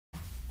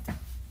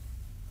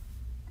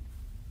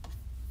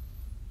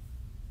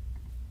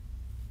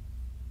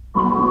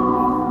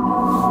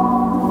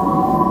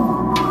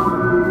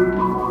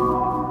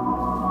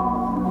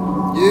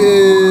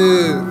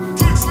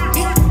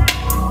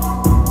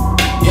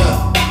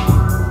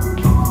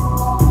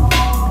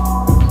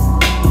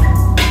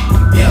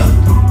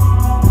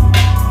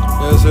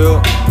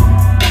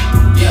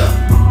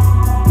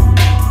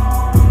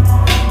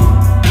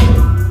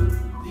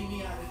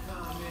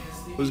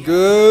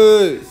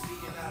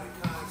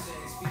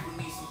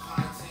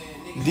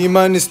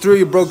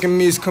D-3 Broken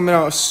Me is coming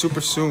out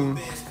super soon.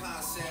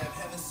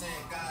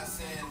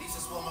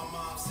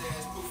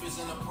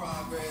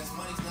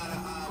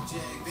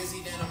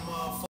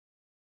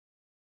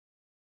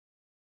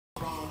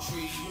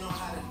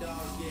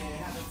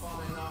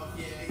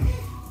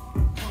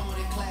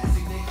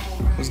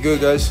 What's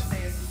good, guys?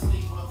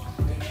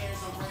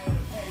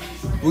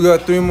 We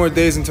got 3 more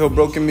days until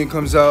Broken Me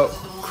comes out.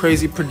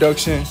 Crazy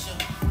production.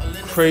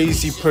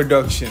 Crazy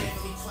production.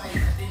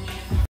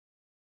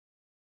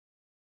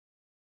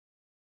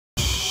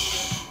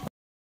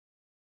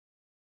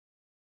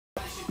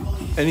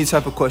 Any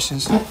type of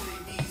questions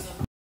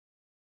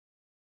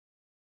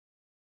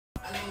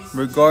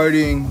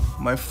regarding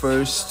my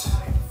first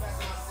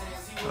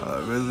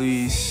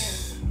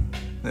release?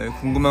 네,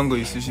 궁금한 거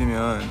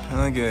있으시면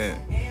편하게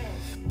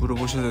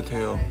물어보셔도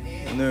돼요.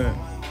 오늘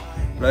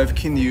라이브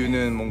킨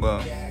이유는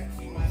뭔가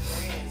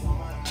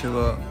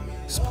제가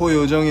스포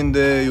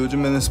요정인데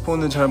요즘에는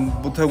스포는 잘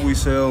못하고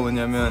있어요.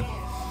 왜냐면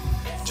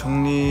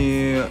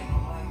정리하는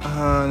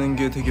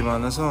게 되게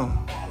많아서.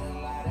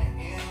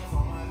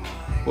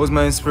 What was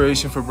my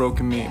inspiration for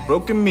Broken Me?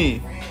 Broken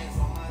Me.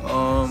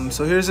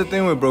 So here's the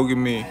thing with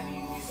Broken Me.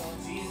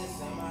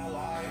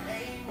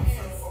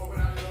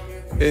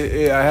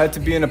 I had to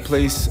be in a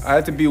place. I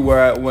had to be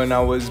when I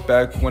was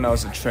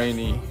a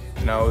trainee,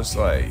 and I was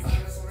like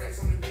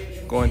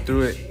going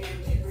through it,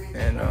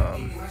 and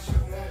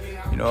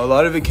you know, a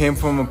lot of it came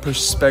from a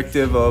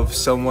perspective of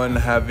someone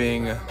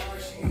having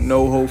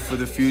no hope for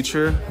the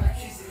future,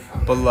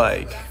 but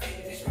like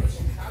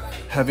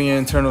having an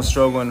internal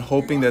struggle and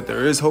hoping that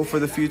there is hope for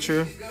the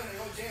future,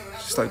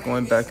 just like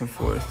going back and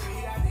forth.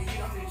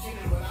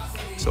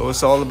 So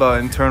it's all about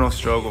internal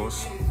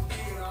struggles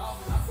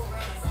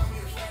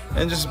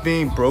and just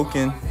being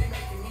broken.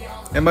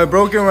 Am I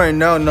broken right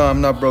now? No, I'm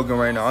not broken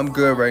right now. I'm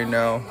good right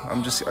now. I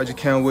just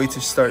can't wait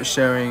to start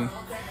sharing,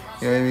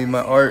 you know what I mean,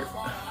 my art,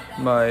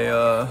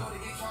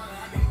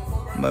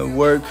 my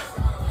work.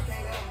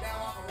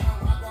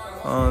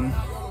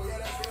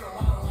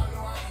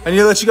 I need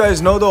to let you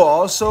guys know though,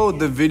 also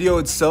the video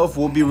itself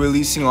will be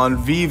releasing on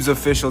Vlive's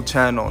official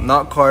channel,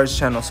 not Car's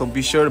channel, so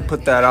be sure to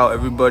put that out,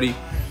 everybody.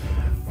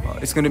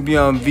 It's gonna be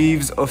on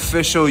Vlive's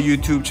official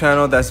YouTube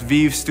channel. That's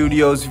Vlive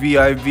Studios,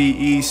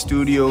 VIVE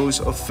Studios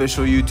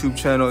official YouTube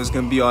channel. Is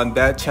gonna be on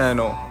that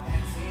channel.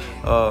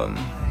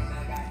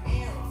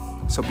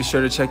 So be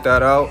sure to check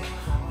that out.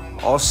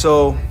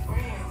 Also,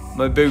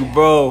 my big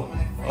bro,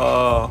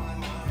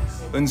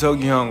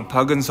 은석이 형,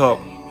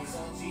 박은석.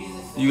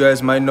 You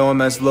guys might know him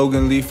as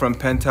Logan Lee from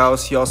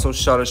Penthouse. He also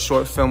shot a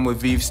short film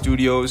with Vlive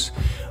Studios.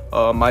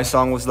 My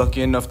song was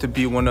lucky enough to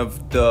be one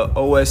of the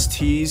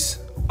OSTs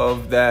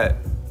of that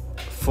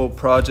full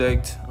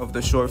project of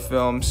the short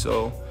film.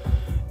 So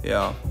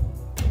yeah.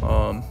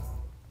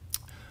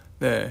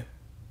 네,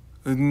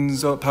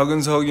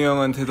 박은석이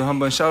형한테도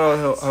한번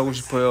샤웃 하고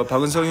싶어요.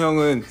 박은석이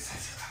형은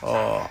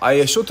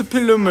아예 쇼트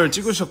필름을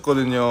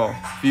찍으셨거든요.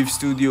 Vlive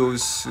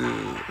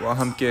Studios와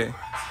함께.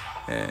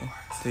 네.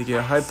 되게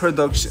high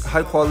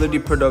quality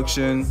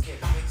production,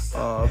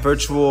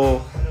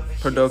 virtual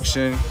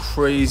production,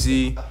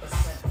 crazy,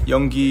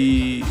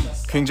 연기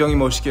굉장히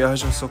멋있게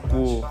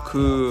하셨었고,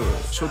 그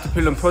쇼트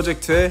필름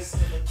프로젝트에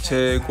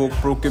제 곡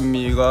Broken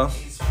Me가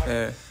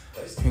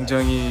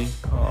굉장히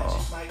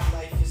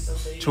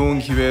좋은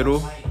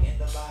기회로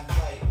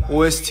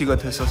OST가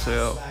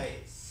됐었어요.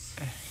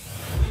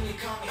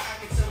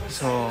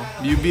 그래서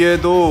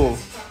뮤비에도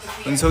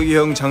은석이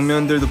형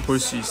장면들도 볼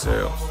수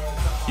있어요.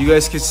 You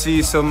guys can see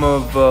some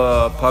of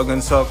Park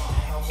and-suk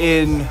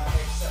in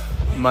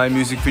my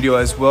music video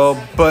as well,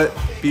 but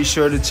be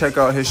sure to check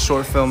out his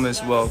short film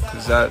as well,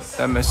 because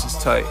that mess is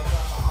tight.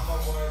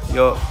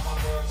 Yo,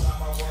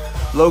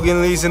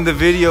 Logan Lee's in the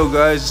video,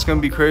 guys. It's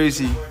gonna be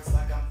crazy.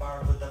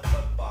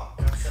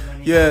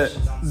 Yeah,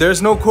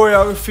 there's no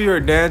choreography or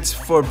dance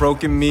for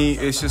Broken Me.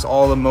 It's just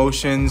all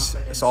emotions.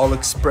 It's all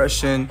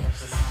expression.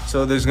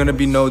 So there's gonna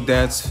be no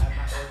dance,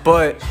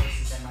 but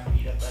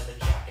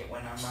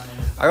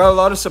I got a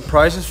lot of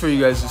surprises for you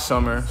guys this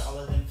summer.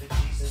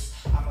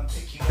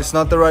 It's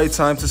not the right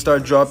time to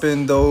start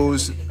dropping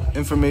those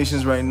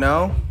informations right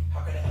now,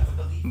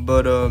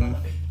 but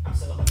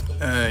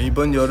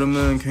이번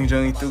여름은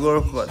굉장히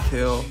뜨거울 것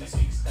같아요.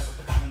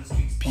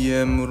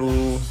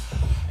 BM으로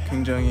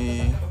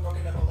굉장히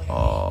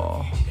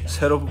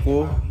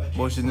새롭고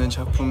멋있는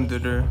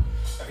작품들을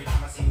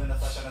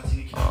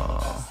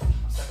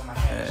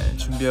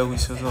준비하고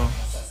있어서.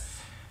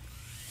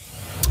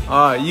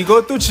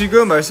 이것도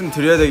지금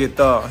말씀드려야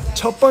되겠다.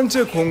 첫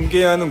번째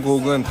공개하는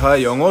곡은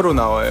다 영어로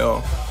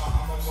나와요.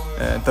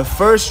 The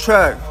first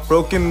track,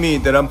 Broken Me,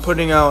 that I'm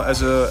putting out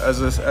as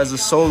a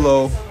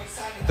solo,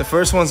 the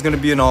first one's gonna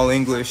be in all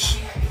English.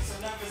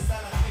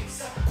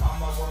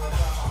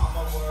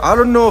 I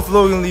don't know if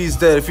Logan Lee's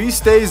dead. If he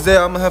stays dead,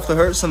 I'm gonna have to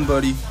hurt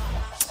somebody.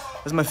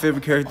 That's my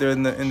favorite character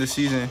in the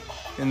season,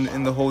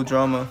 in the whole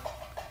drama.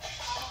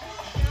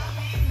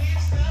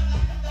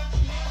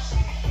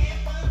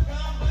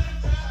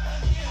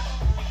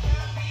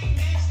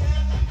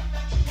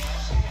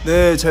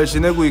 네, 잘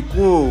지내고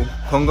있고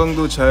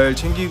건강도 잘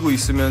챙기고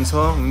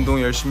있으면서 운동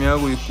열심히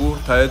하고 있고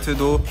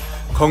다이어트도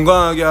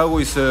건강하게 하고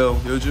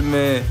있어요.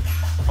 요즘에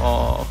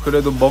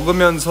그래도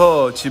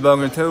먹으면서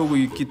지방을 태우고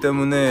있기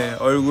때문에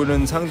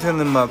얼굴은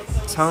상태는 막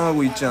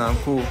상하고 있진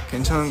않고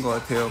괜찮은 것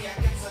같아요.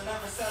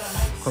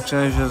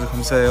 걱정해 주셔서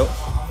감사해요.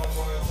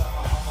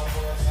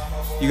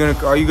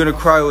 Are you gonna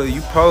cry?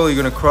 You probably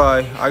gonna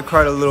cry. I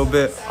cried a little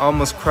bit. I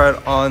almost cried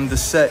on the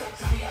set.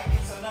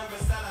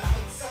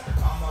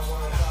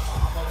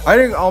 I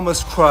didn't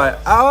almost cry.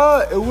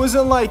 It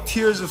wasn't like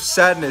tears of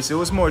sadness. It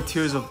was more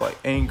tears of like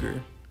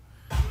anger.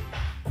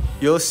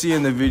 You'll see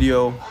in the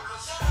video.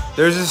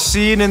 There's a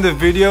scene in the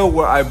video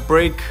where I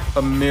break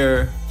a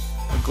mirror,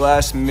 a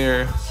glass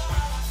mirror.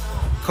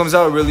 Comes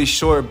out really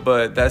short,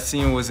 but that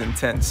scene was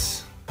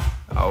intense.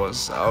 I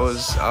was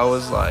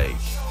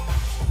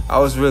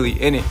really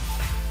in it.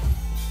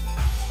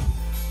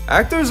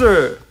 Actors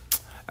are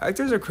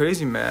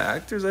crazy, man.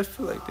 Actors, I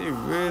feel like they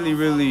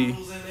really,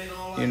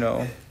 you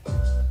know.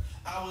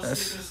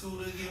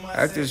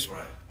 Actors,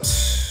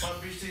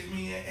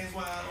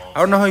 I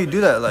don't know how you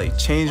do that, like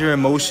change your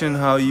emotion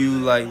how you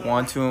like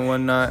want to and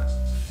whatnot.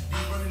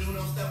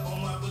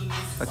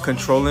 Like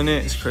controlling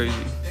it is crazy.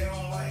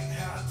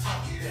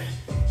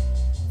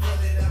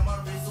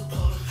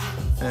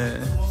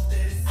 Yeah.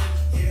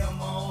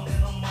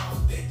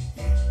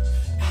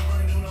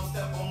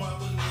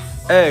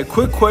 Hey,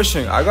 quick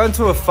question. I got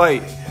into a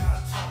fight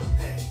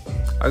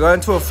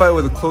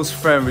with a close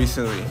friend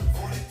recently.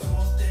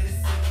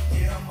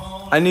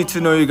 I need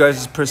to know you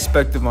guys'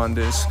 perspective on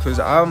this, cause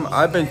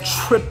I've been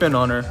tripping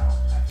on her.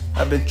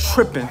 I've been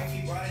tripping.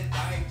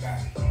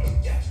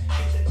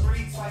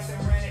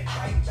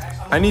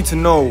 I need to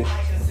know,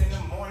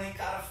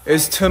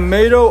 is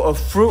tomato a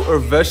fruit or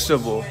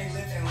vegetable?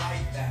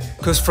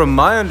 Cause from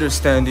my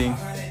understanding,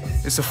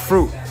 it's a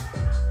fruit.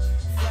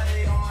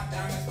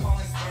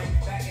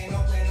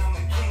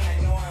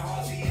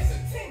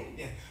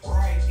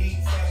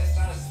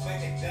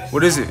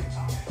 What is it?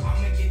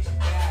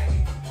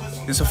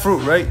 It's a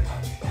fruit, right?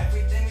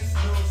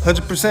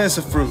 100% it's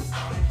a fruit.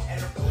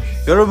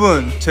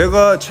 여러분,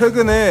 제가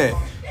최근에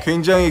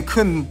굉장히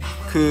큰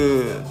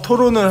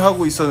토론을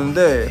하고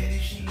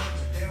있었는데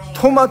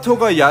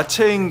토마토가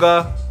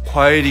야채인가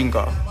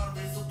과일인가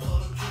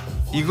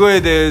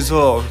이거에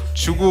대해서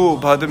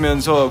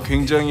주고받으면서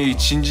굉장히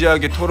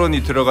진지하게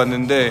토론이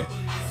들어갔는데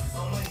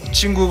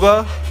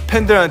친구가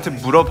팬들한테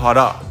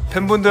물어봐라.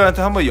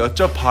 팬분들한테 한번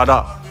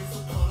여쭤봐라.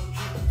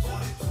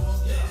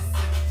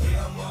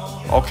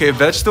 오케이,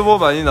 vegetable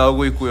많이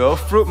나오고 있고요.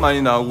 fruit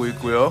많이 나오고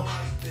있고요.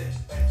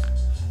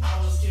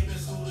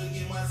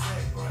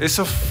 It's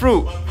a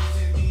fruit.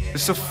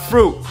 It's a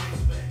fruit.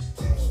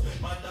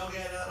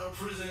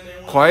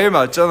 과일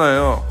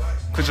맞잖아요.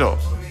 그죠?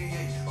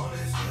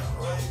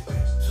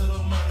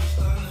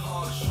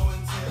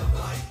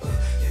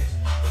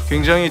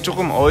 굉장히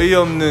조금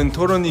어이없는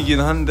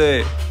토론이긴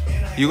한데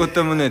이것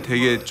때문에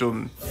되게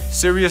좀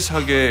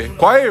seriously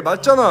과일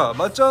맞잖아.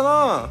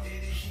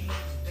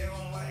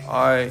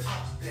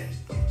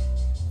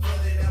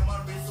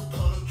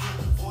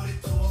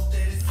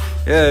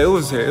 Yeah, it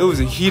was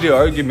a heated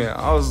argument.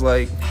 I was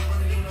like,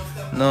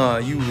 nah,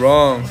 you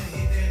wrong.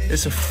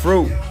 It's a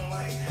fruit.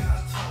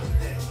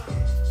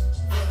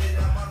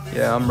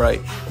 Yeah, I'm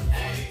right.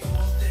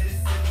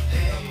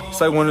 It's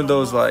like one of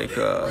those like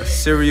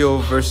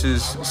cereal first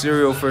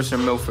or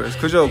milk first.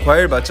 그죠?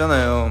 과일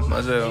맞잖아요.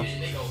 맞아요.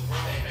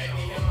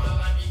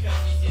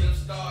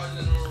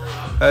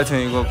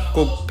 하여튼 이거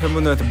꼭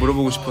팬분들한테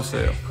물어보고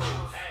싶었어요.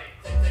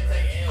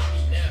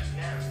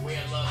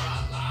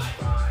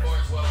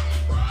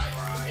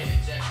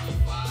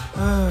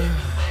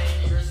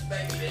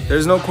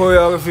 There's no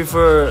choreography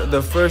for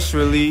the first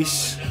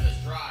release,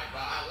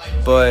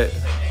 but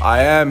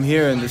I am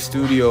here in the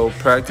studio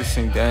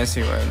practicing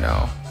dancing right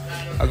now.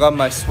 I got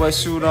my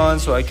sweatsuit on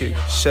so I could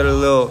shed a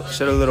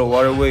little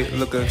water weight,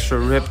 look extra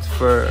ripped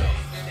for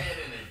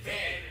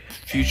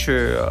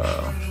future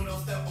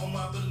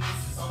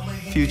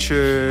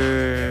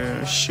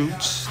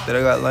shoots that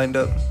I got lined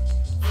up.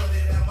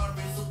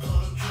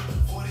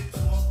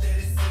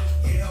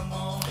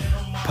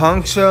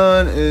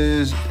 Pangchan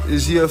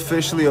is he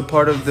officially a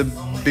part of the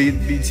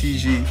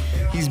BTG?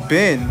 He's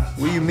been.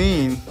 What do you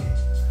mean?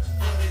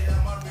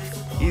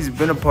 He's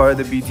been a part of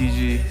the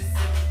BTG.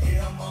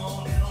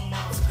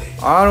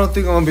 I don't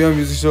think I'm gonna be a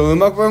musician.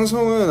 음악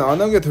방송은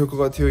안 하게 될 것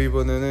같아요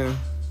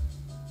이번에는.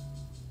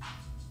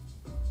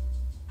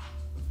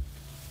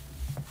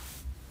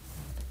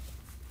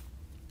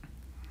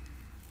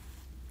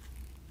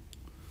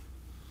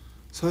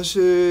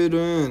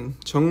 사실은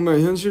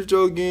정말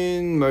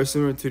현실적인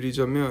말씀을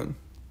드리자면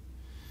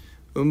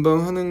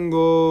음방하는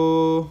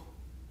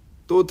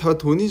것도 다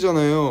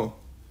돈이잖아요.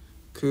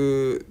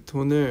 그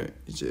돈을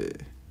이제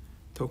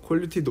더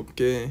퀄리티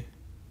높게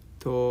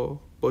더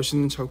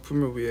멋있는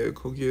작품을 위해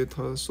거기에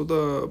다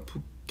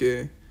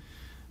쏟아붓게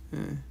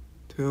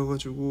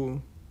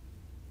되어가지고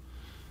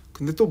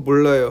근데 또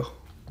몰라요.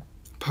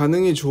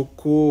 반응이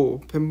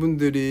좋고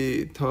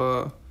팬분들이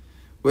다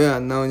왜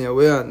안 나오냐,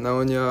 왜 안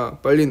나오냐,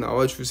 빨리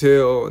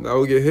나와주세요,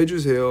 나오게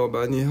해주세요.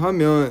 많이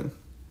하면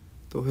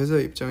또 회사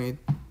입장이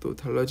또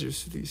달라질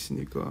수도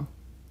있으니까.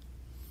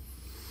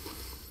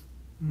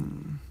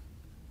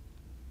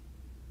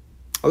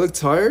 I look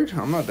tired?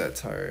 I'm not that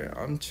tired.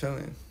 I'm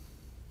chilling.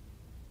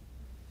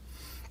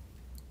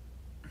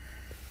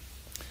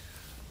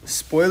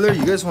 Spoiler,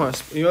 you guys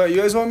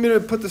want me to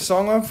put the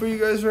song on for you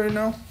guys right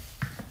now?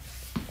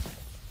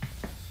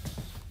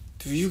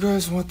 Do you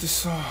guys want the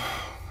song?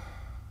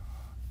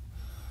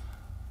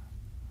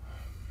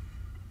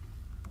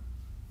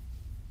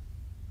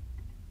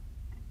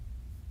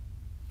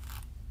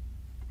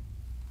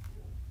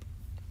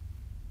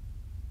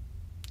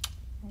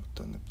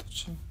 어떤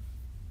냅뒀지?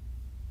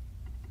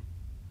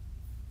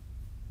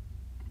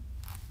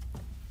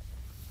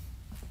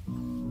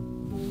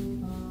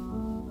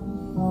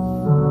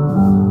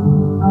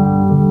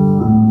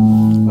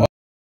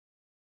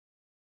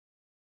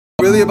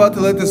 Really about to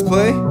let this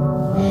play?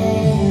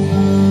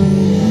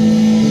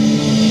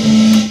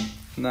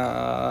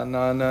 Nah,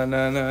 no.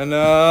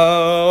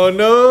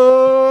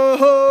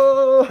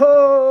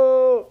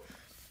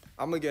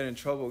 I'm gonna get in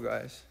trouble,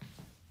 guys.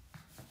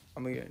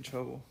 I'm gonna get in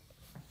trouble.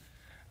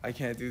 I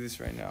can't do this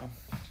right now.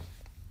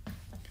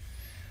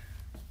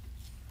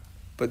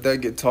 But that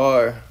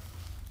guitar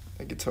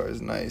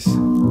is nice.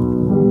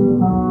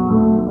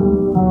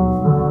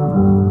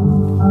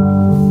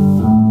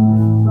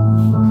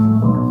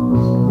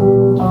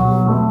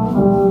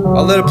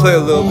 I'll let it play a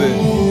little bit.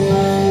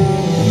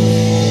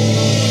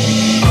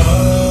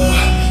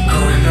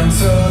 Going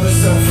until the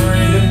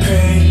suffering and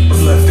pain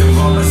was left of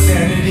all my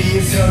sanity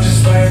is held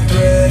just by a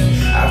thread.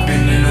 I've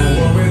been in a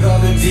war with all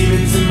the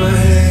demons in my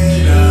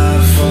head.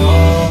 I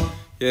fall.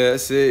 Yeah,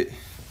 that's it.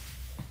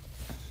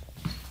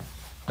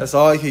 That's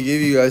all I can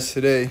give you guys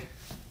today.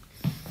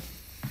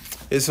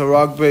 It's a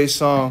rock-based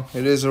song.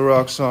 It is a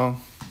rock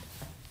song.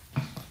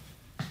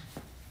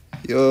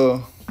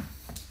 Yo.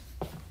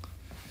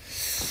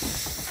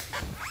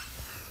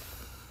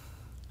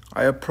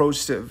 I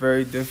approached it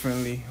very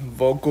differently.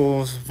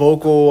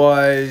 Vocal-wise,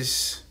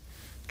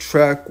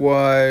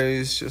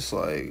 track-wise, just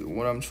like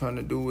what I'm trying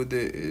to do with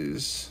it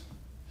is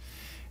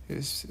a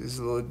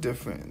little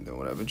different than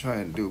what I've been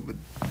trying to do. But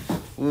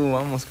ooh, I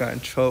almost got in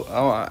trouble.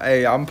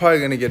 Hey, I'm probably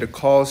gonna get a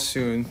call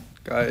soon,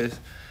 guys.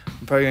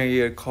 I'm probably gonna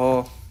get a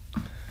call.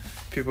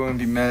 People are gonna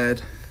be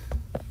mad.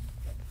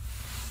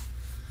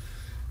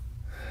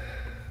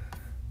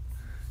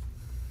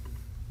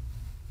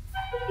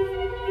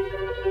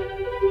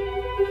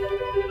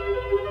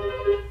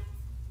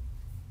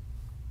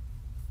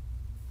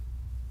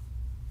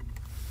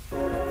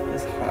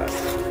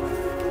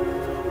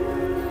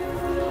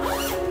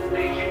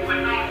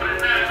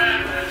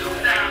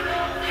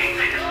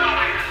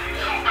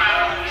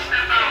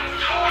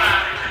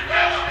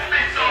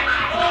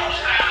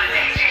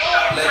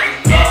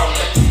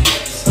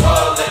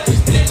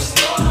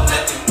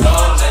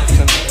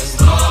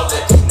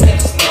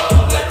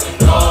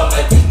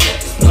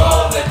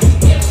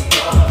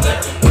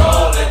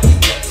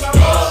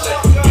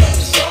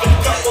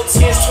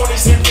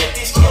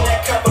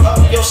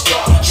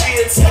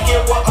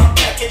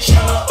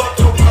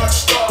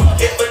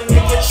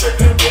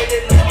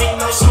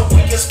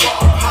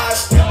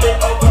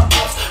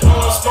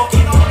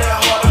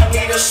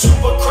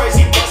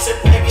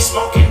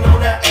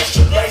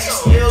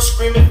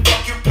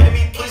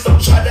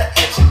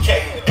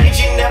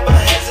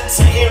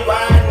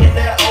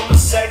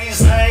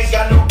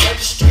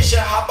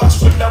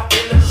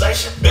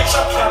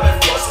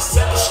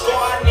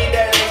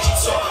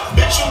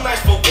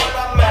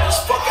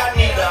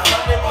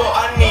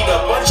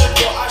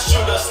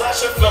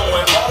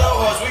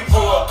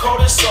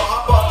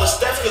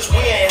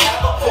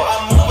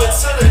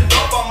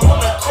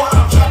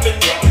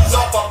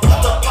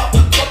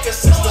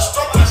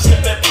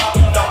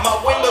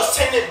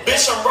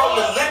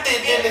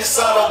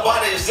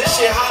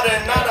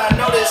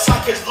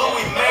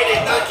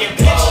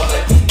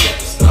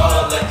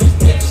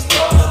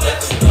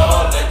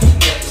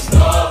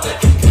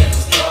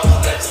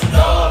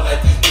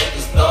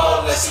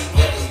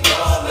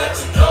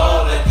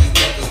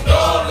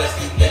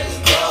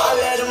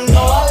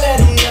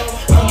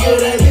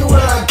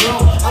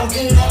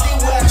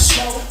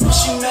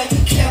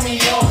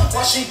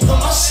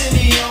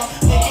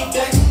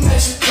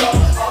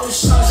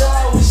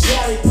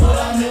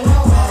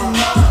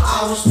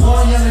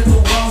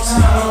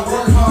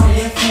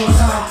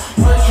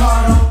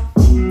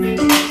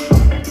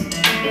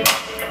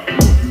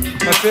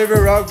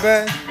 Favorite rock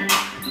band?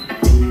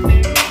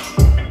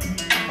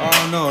 I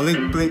don't know,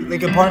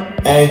 Linkin Park?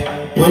 Hey,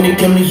 when it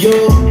come to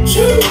you,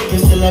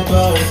 pistol like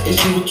bars,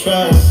 issue with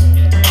trust.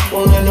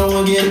 Won't let no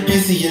one get a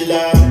piece of your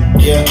life.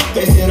 Yeah,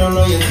 base it on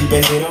loyalty,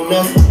 base it on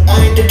us.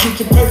 I ain't the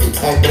picture perfect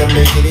type, but I'm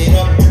making it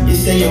up. You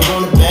say you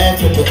want a bad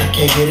flip, but I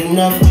can't get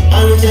enough.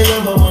 I'm with your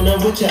number when I'm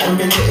with you, I'm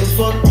bitter as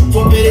fuck.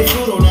 Forbidden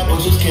fruit on apple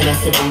juice, can I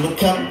sip on the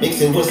cup? Mix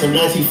it with some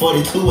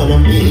 1942 when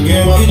I'm eating.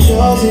 Girl, you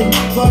chose it,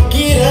 fuck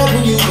it up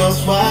when you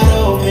bust wide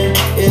open.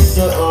 It's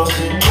the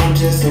ocean. I'm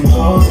just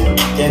imposing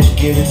that you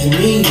give it to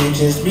me and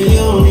just me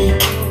only.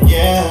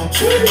 Yeah,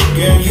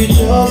 girl, you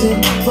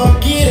chosen.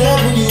 Fuck it up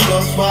when you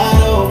bust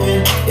wide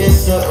open.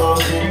 It's the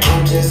ocean.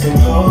 I'm just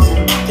imposing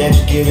that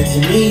you give it to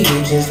me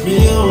and just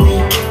me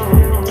only.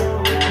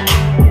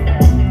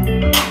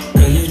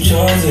 Girl, you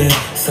chosen.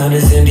 Sign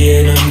this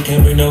NDA, no, you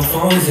can't bring no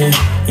phones in.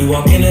 We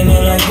walk in and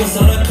they're like, what's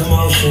all the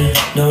commotion?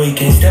 No, he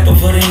can't step up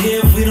for the here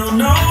if we don't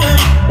know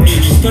him. Treat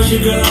you special,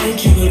 girl, I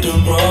hit you with the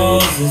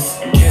roses.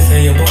 Can't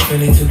say your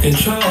boyfriend ain't too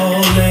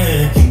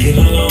controlling. You get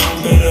along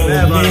better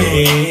with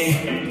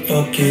me.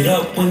 Fuck it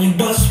up when you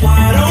bust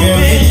wide open. Girl,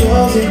 you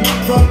chosen.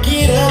 Fuck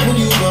it up when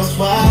you bust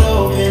wide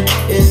open.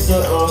 It's the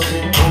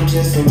ocean. I'm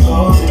just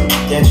imposing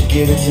that you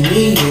give it to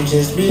me and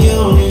just me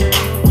only.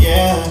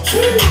 Yeah,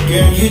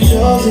 girl, you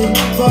chosen.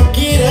 Fuck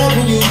it up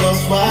when you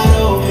bust wide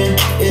open.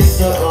 It's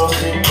the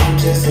ocean. I'm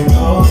just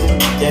imposing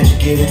that you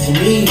give it to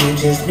me and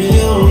just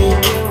me only.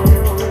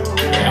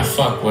 Yeah, I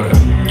fuck with her.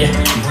 Yeah,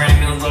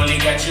 brand new rollie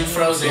got you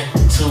frozen.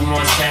 2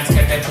 more shots,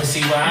 got that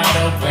pussy wide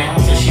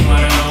open. So she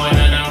wanna know when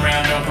I'm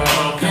around, don't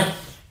provoke her.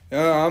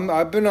 Yeah,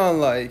 I've been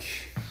on like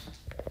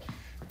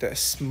that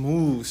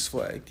smooth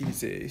swag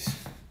these days.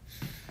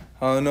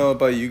 I don't know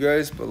about you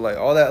guys, but like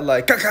all that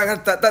like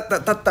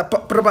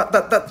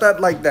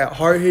like that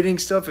hard hitting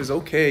stuff is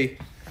okay.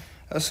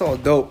 That's all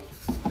dope.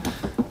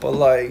 But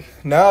like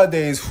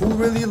nowadays, who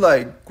really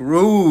like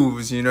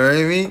grooves? You know what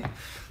I mean?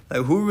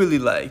 Like who really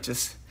like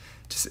just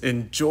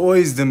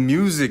enjoys the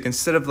music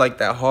instead of like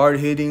that hard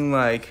hitting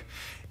like,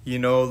 you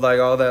know, like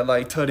all that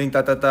like tutting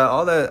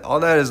all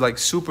that is like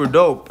super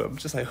dope. But I'm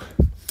just like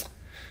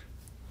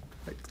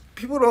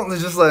people don't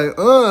just like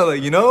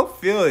you know,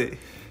 feel it.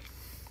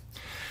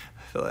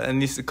 I feel like it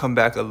needs to come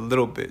back a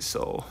little bit,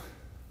 so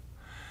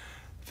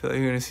I feel like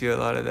you're gonna see a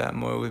lot of that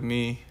more with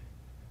me.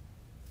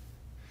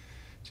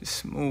 Just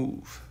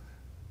smooth.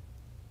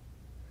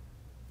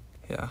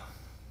 Yeah.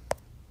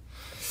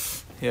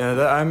 Yeah,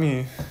 that, I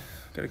mean,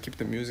 gotta keep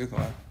the music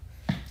on.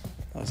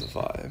 That was a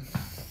vibe.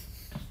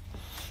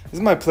 This is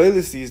my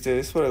playlist these days.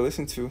 This is what I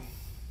listen to.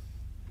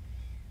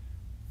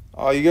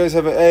 Oh, you guys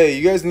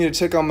you guys need to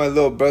check out my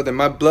little brother,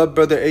 my blood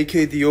brother,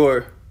 AK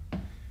Dior.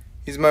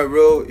 He's my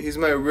real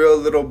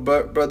little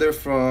brother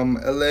from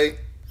LA.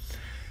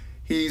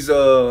 He's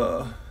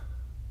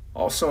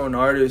also an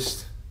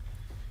artist.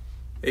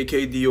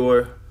 AK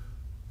Dior.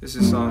 This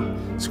is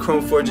it's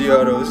Chrome 4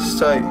 Giotto. This is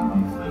tight.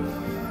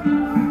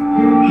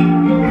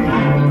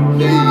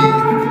 Hey.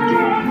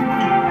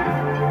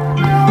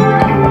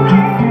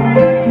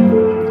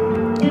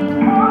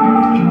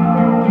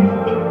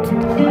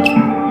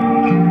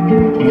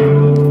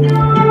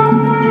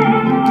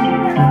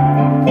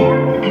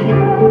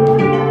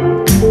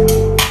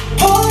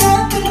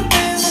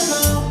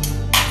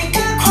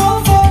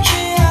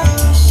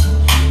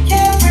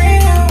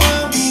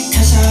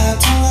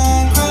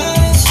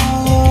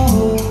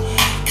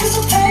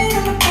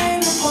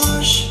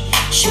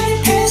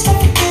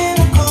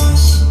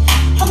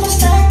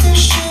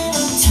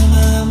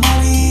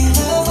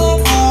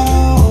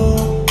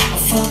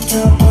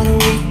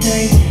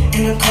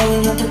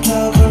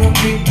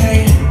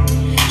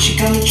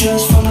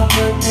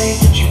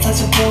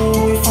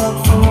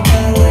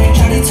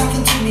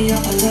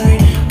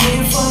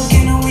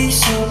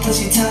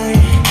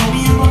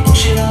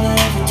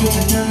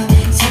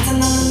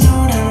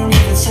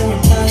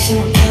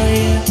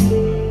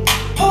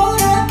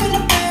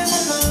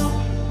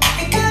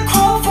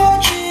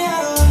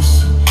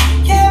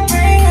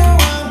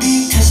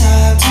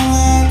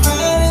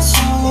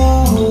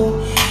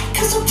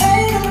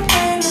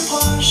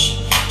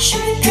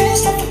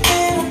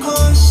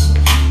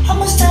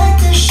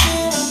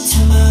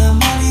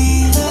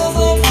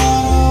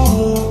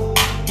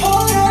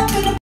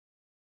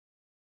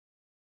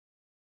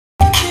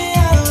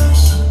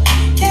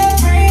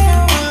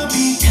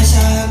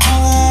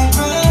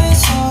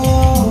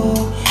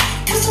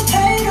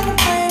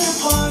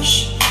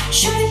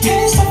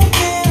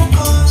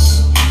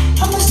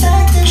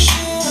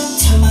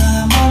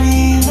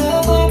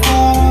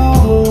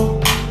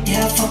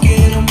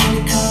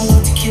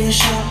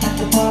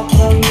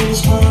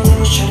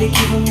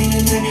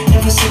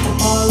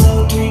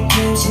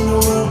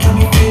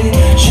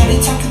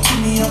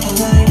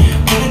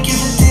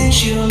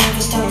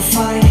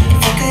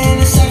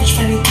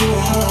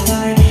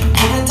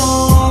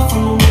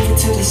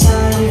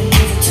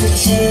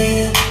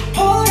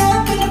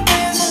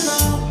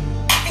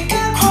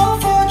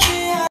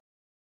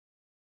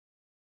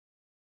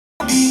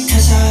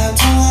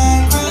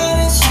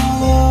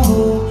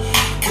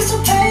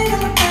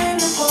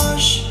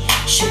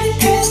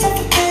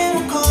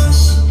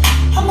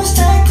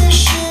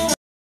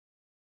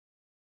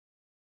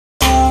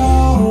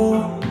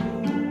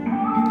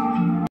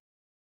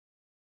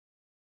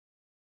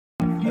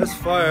 That's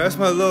fire. That's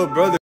my little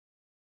brother.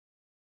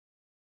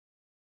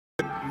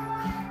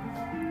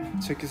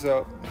 Check this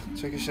out.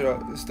 Check this shit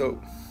out. It's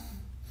dope.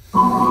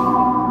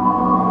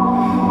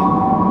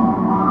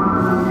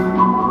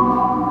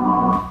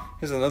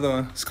 Here's another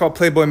one. It's called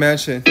Playboy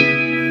Mansion.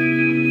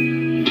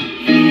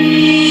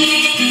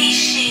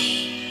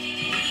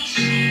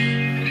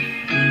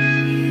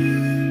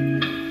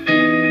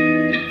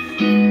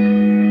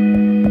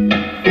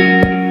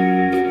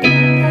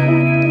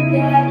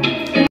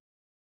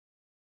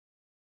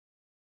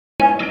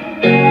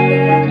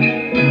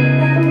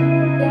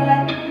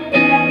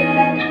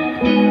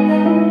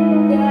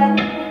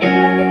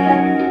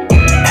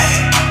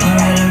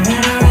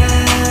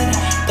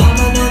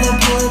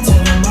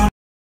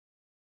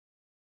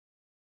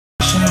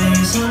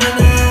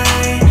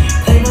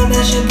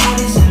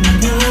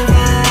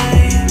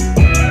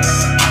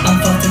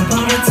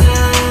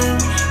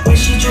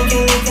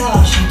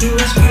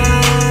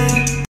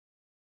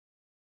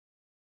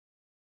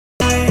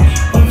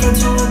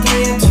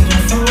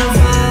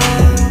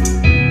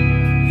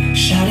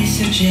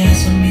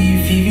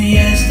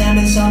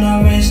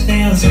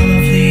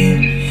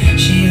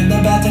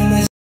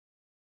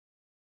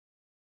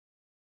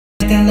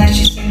 acting like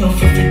she's single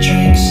for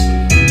drinks.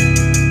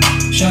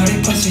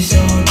 Shawty pussy so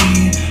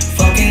deep,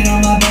 fucking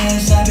on my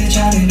best, I bitch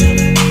out in me.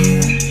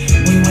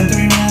 We went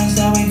 3 rounds,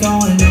 now we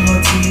going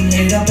OT.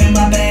 Laid up in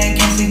my bed,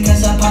 can't sleep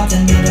cause I popped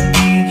another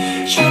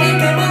beat. Shawty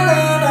pay my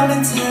line, I'm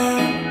in town.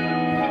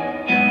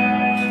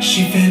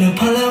 She finna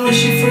pull out when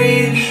she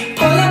free.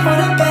 Pull up on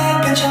her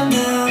back, bitch, I'm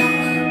down.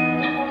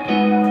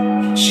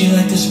 She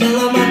like the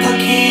smell of my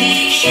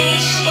cocky.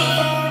 She's on my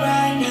phone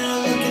right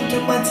now, looking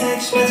through my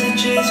text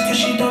messages cause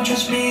she don't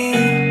trust me.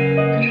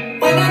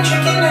 When I'm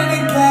drinking, I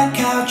need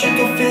blackout. Drink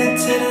a fit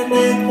to the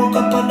neck, woke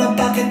up on the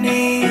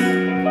balcony.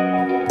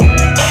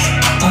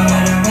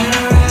 Alright.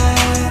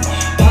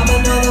 Pop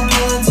another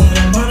pill until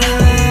the morning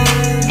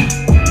light.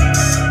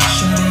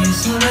 Shawty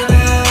is on the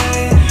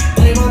night.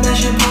 Play on that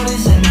shit party,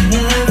 send me the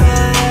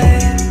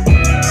invite.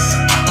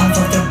 I'm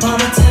fucked up all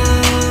the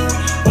time.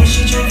 When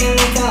she drinking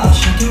liquor, all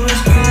she do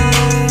is cry.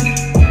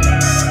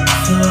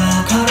 Flew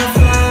out, caught a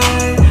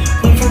flight.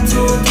 Went from 2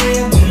 or 3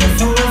 up to the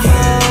 4 or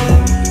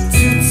 5.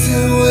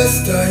 2 West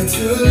Side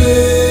to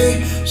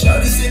LA.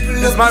 Shawty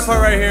sleeping. This is my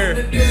part right here.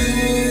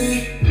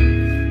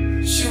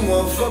 She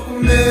won't fuck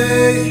with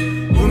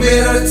me. We'll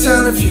meet out of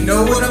town if you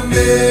know what I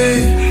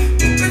mean.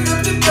 Open up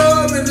the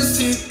door and the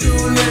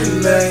see-through little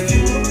light.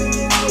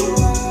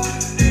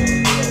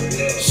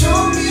 Show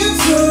me a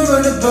tour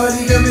on the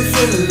body, got me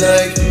feeling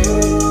like.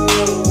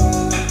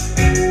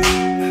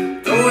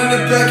 Throwing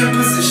it back in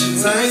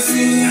positions I ain't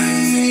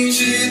seen.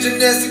 She hit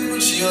gymnastic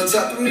when she on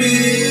top of me.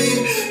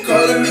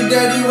 Calling me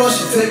daddy while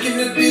she taking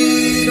the D.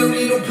 Don't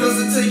need no pills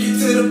to take you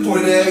to the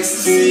point of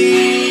ecstasy.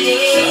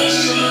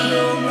 Shawty in my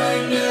room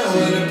right now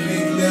in a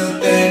pink little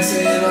thing,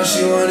 saying all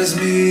she want is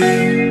me.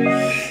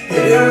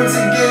 Hit it once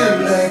again,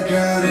 black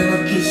out, and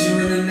I'll kiss you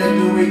in the neck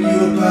and wake you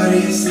up out of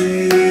your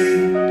sleep.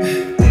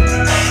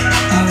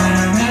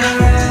 Alright.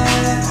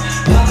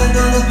 Pop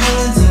another pill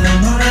until the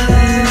morning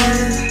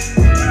light.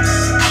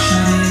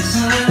 Shawty is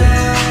on the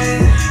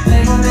night.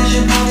 Play on that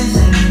shit party,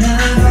 send me the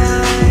invite.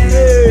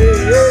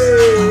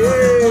 I'm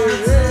fucked up all the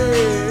time.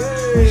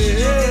 When she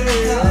drinking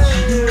liquor, all she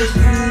do is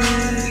cry.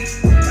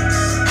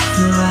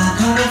 Flew out,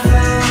 caught a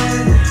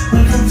flight.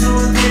 Went from 2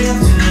 or 3 up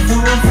to the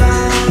 4 or 5.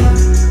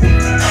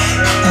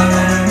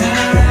 Alright.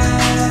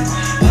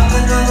 Pop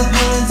another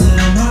pill until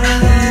the morning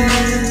light.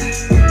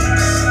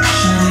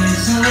 Shawty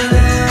is on the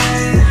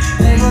night.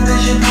 Play on that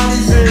shit party,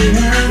 send me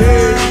the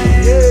invite.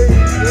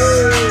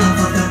 I'm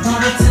fucked up all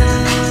the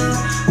time.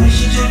 When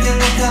she drinking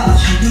liquor, all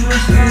she do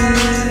is cry.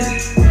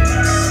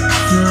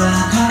 Flew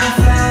out, caught a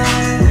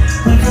flight.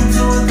 Went from 2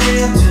 or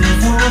 3 up to the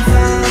 4 or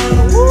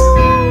 5. Woo!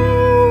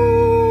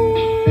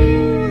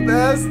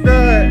 That's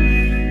that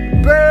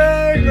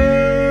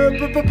banger!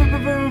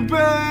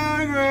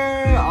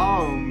 Banger!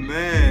 Oh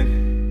man.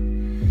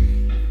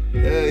 야,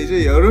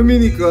 이제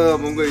여름이니까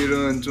뭔가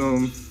이런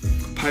좀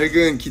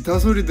밝은 기타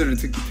소리들을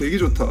듣기 되게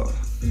좋다.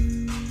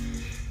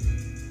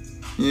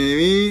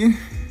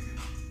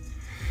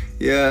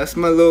 Yeah, that's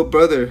my little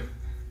brother.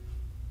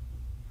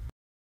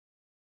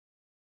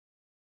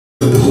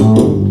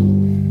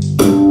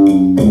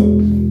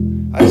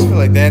 I just feel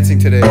like dancing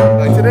today.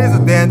 Like today's a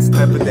dance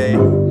type of day.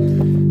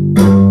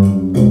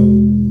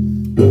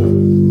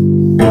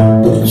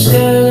 I'm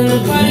still in the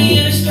party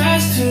and it's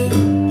past 2.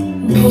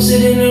 I'm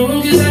posted in the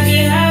room cause I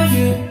can't have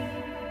you.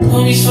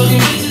 Homies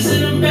fucking bitches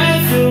in the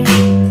bathroom.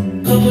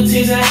 Couple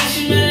things I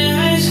actually met in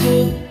high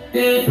school.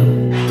 Yeah,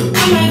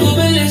 I might go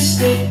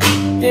ballistic.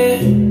 Yeah,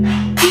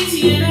 TT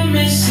and I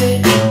miss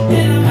it.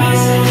 And I'm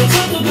outside to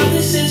talk about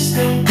the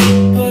system,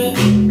 but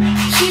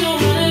she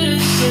don't wanna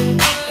listen.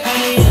 I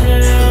need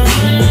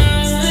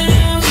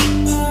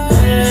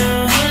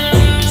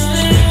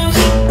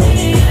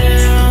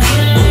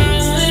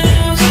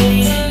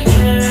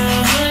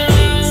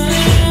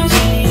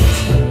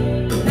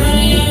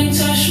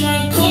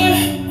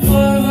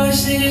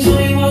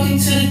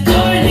to the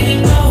door, nigga,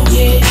 no,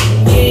 yeah,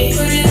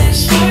 put it in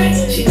spot.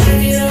 She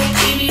back it up,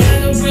 baby, I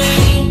go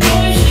brand new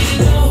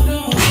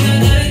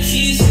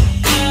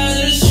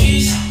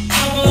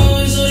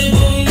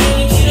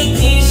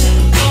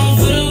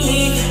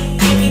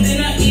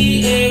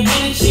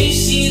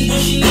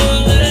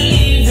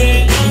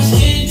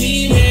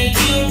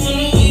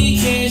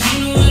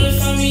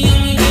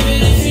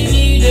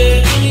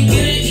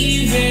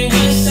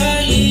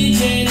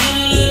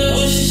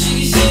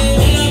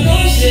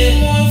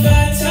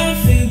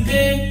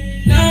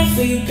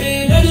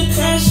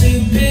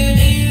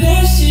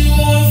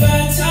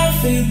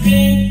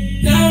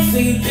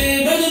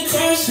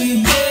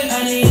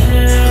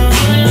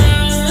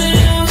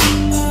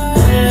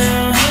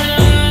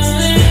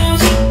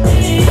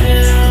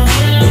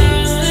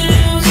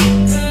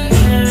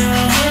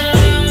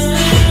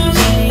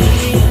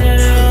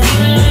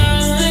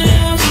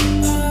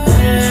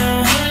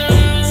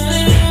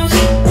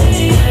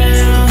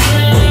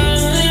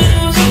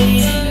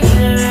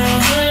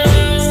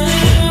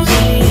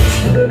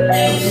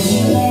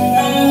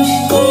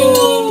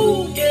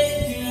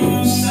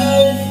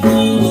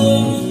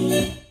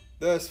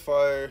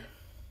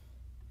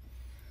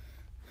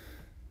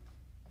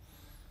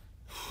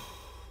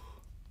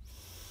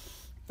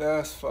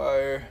That's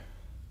fire.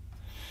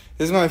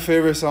 This is my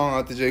favorite song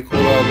off the J. Cole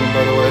album,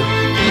 by the way.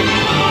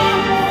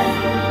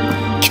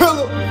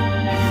 Killer!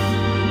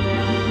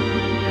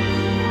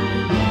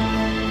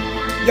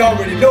 Y'all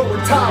already know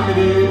what time it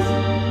is.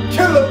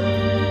 Killer!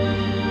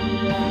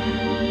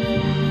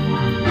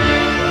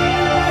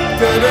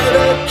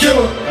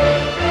 Killer!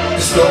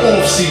 It's the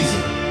off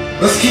season.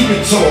 Let's keep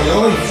it tall,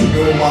 y'all ain't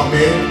fooling my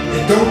man.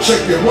 And don't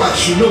check that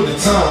watch, you know the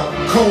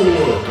time. Cold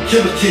World,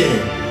 Killer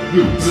Cam.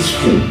 This is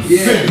cool.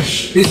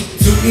 Finish. It's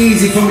too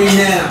easy for me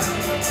now.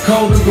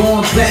 Cold and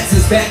going back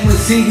since back when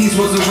CDs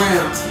was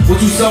around.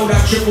 What you sold,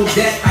 I tripled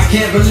that. I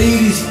can't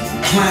believe these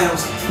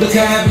clowns. Look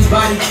how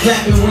everybody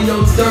clapping when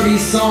your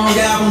 30-song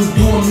album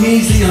doing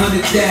measly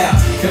 100,000.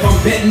 If I'm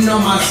betting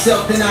on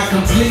myself, then I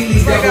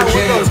completely double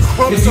down.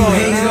 If you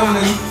hate on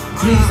them,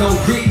 please don't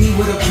greet me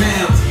with a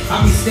pound. I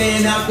be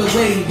staying out the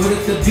way, but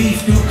if the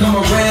beef do come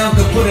around,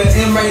 could put an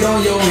M right on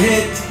your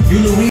head.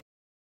 You Louis.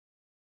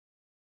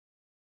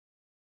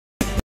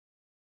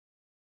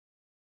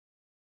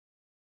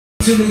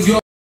 To New York.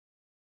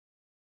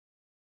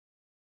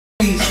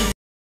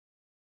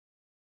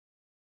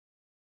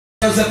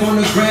 Up on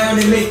the ground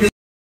and make the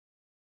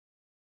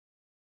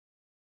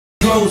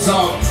clothes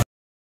off.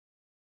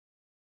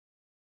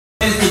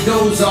 As the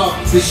doors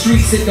off, the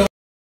streets hit the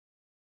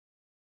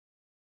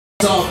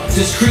off.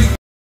 Just creep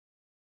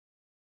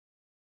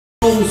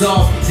clothes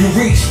off. You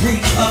reach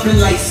up and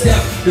like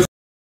step.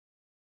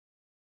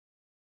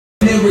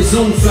 And then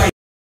resume flight.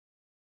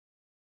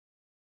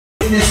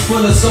 Witness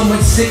full of so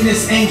much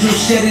sickness,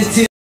 angels shedding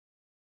tears.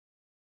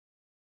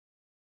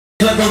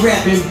 Clever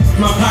rapping,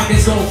 my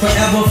pockets gon'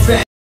 forever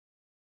fat.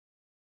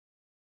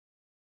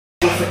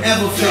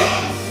 Forever fat.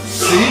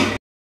 See?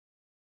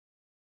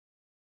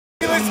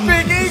 You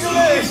speak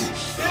English!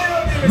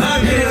 My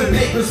pen and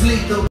paper's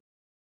lethal.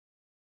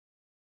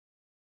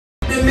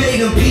 They made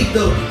them beat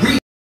the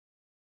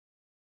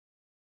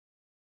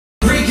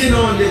reeking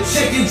on the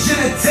chicken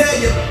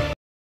genitalia.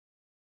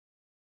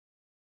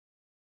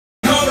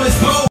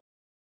 Coldest bowl.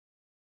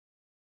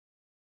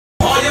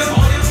 All you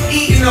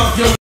eating off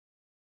your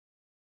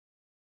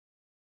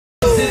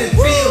and it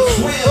feels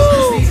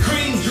swell. Krispy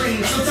Kreme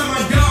dreams. Sometimes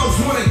my dogs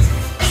wanna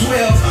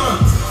 12,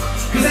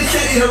 cause they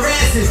steady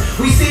harassing.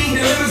 We seen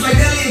delivers like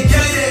Ellie and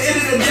Kelly that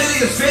ended the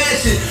deadliest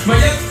fashion. My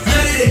young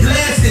bloody they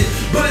blasted,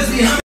 bullets be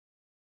humming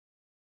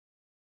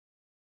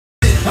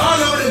all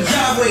over the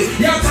driveway.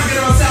 Y'all talking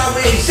on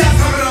sideways, shots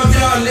coming off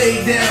y'all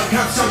laid down,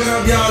 cops talking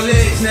off y'all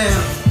legs now.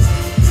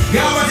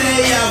 Y'all about to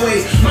head y'all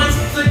way. My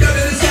look up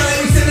to the sky like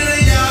we sending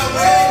it y'all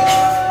way.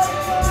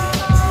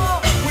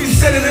 We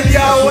sending it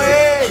y'all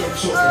way.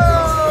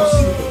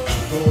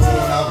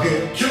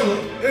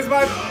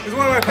 It's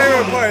one of my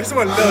favorite parts. It's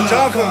when Lil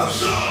Jon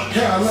comes.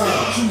 Carolina,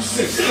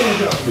 2-6,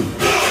 stand up. Put your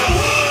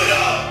hood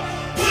up,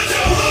 put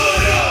your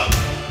hood up,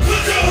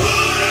 put your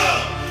hood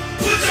up,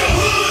 put your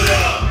hood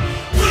up,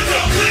 put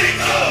your click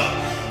up,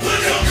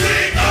 put your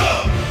click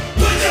up,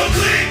 put your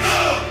click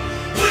up,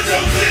 put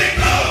your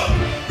click up.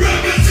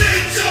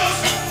 Represent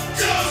just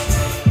God,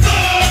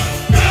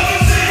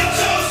 represent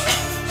just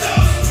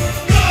God,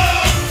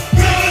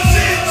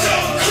 represent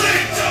your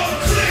click, God,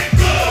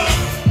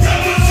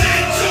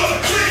 represent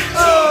your click,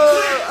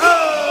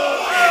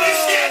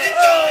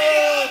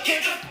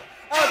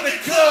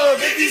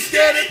 If you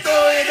scared to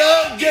throw it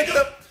up, get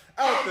the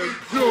out the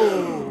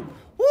club.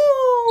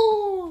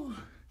 Woo!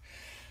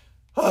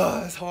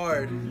 Oh, that's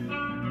hard.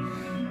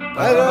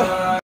 I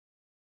know.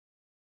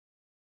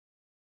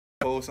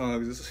 Whole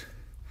songs, it's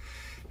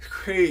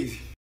crazy.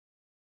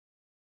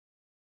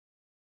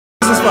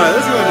 This is fine.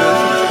 Let's go into this.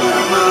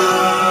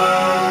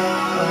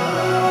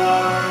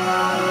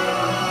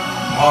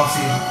 Off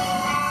season.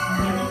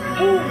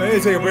 I need to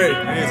take a break.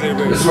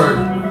 Let's work.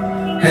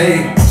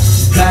 Hey.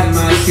 Plotting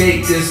my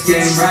escape, this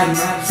game riding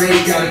my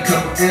fate. Got a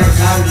couple M's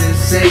hotter than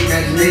safe.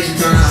 Imagination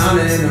turn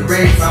 100 in a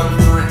race. I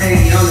was doing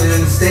 80 on it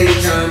in the stage,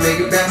 trying to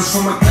make it back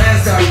before my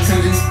class started.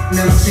 Country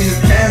never seen a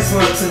pass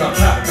for it till I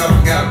popped off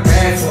and got a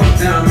bag for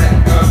it. Down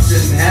that dog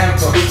shouldn't have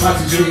for it.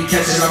 Watching Julie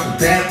catch it off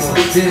the bat for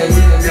it.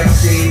 Never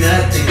seen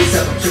nothing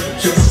except a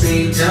triple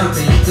beam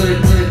jumping. You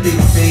good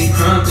people fiend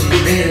crumping.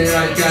 You made it,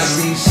 all you gotta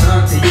mean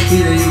something.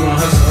 Either you gon'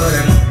 hustle or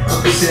that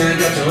Uncle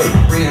Sam got your hood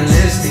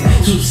realistic.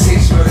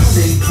 2-6 for the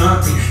city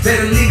pumping.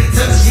 Better leave it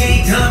to the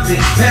game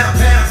dumping.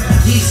 Pound,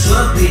 he's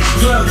slumping.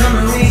 12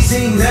 coming, we ain't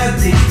seen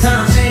nothing.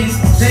 Time change,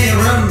 they ain't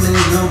rumbling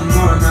no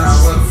more. Now I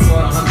work for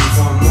 100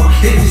 for more.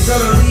 If you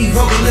solo leave,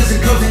 vocalist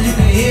and coach, and you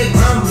can hear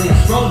grumbling.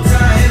 Roll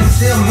tide and I'm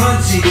still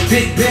munching.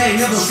 Big bag,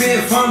 never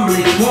fear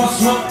fumbling. Won't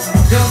smoke,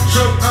 don't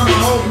choke. I'm a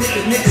whole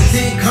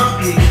nicotine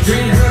company.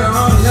 Dream heard I'm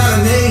all y'all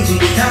nagey.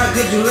 How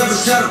could you ever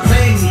try to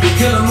play me?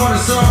 Kill him on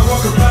the song,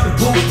 walk up out the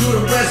booth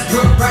through the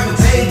Westbrook, right with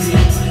baby.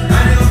 I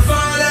never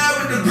fall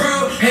out with the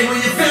bro. Hey,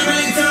 when your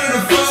family turn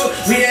to foe,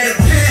 we had a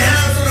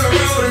penthouse on the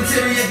road,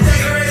 interior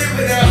decorated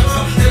with a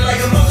hoe. They're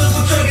like a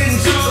multiple truck getting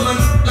sold,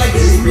 like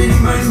any mini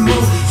money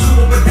move.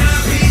 Super but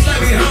dime piece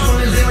like we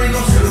homeless, then we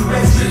gon' sit them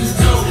back to the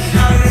toe.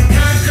 Out of the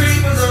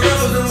concrete was a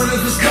rose, and when it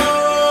was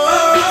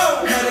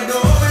cold, had to go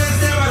over and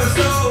stand by the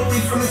stove.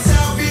 We from the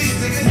south.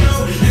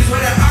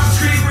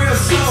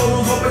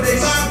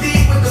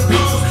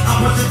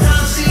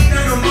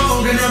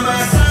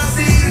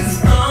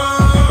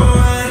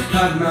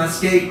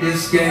 escape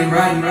this game,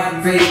 riding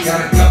fake. Got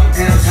a couple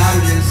amps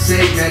hotter than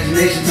safe.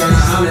 Imagination turn a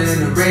Honda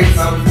into rape.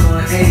 I was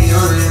doing 80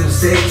 on it in the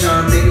stage,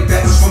 trying to make it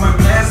back before my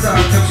class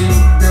started touching.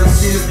 Never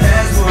see the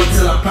passport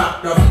until I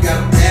popped off and got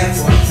a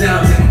passport.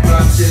 Now I'm in the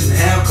club sitting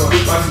half-court,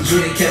 watching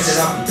Junior catch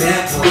it off the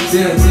backboard.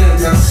 Still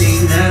never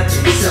seen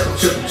nothing except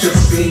a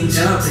triple beam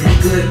jumping.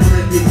 Good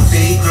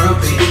nicotine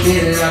crumping.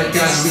 Made it out, it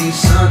gotta mean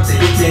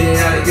something. Made it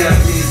out, it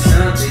gotta mean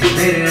something.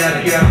 Made it out,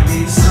 it gotta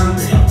mean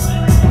something.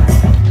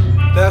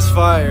 That's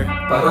fire.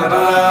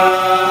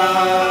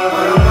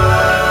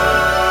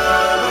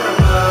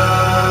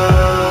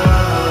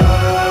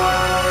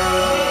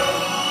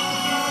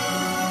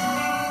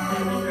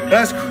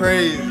 That's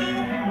crazy.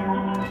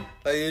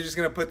 Like, you're just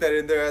gonna put that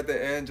in there at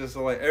the end, just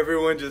so like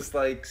everyone just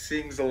like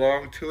sings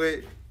along to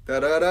it.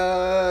 Da da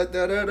da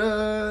da da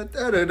da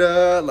da da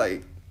da.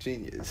 Like,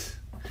 genius.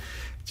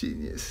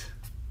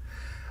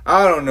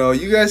 I don't know.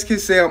 You guys can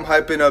say I'm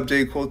hyping up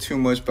J. Cole too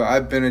much, but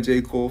I've been a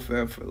J. Cole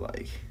fan for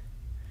like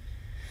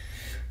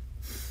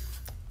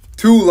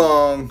too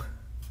long.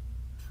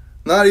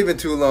 Not even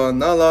too long.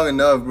 Not long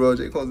enough, bro.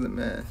 J. Cole's the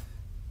man.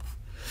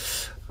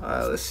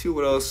 Alright, let's see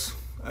what else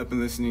I've been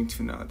listening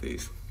to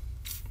nowadays.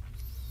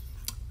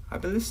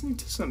 I've been listening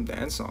to some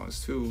dance songs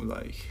too,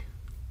 like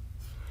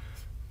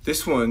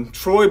this one,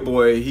 Troy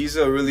Boy. He's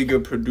a really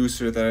good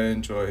producer that I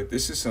enjoy.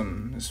 This is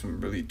some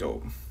really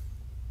dope.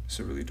 It's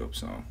a really dope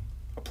song.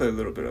 I'll play a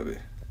little bit of it.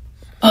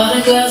 All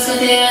the girls got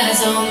their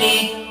eyes on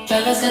me,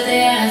 fellas got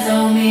their eyes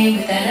on me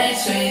with that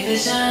X-ray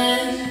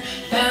vision.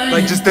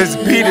 Like, just this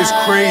beat is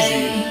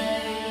crazy.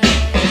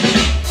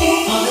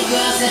 All the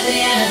girls got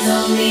their eyes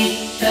on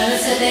me,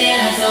 fellas got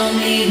their eyes on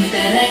me with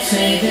that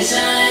X-ray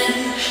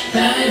vision,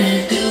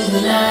 burning through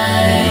the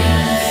night.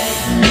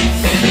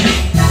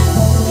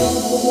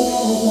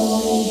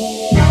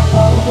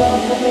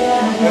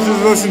 Let's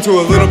just listen to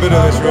a little bit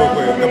of this real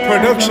quick. The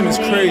production is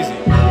crazy.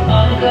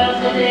 All the girls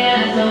got their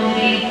eyes on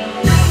me.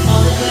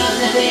 All the girls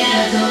got their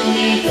eyes on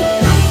me.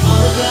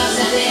 All the girls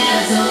got their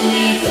eyes on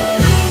me.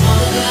 All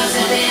the girls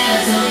got their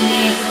eyes on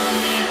me.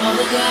 All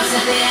the girls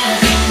got their eyes on me. All the girls got their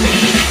eyes on me.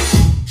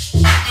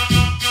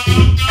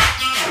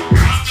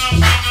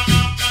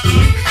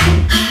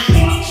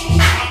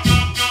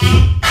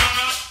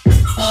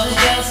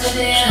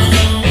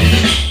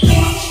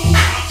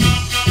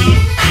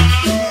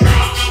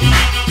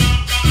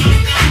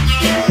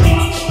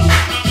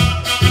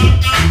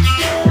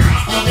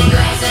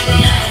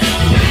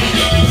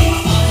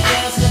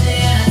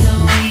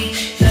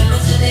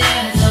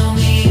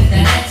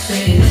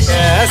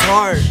 That's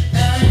hard.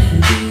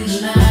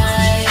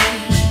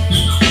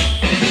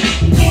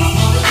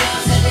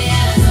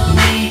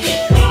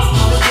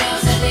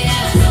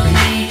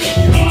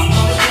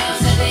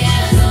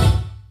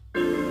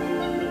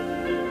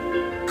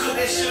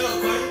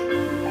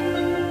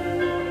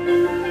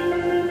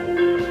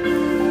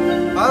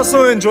 I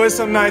also enjoy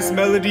some nice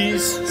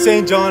melodies.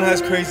 St. John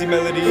has crazy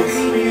melodies.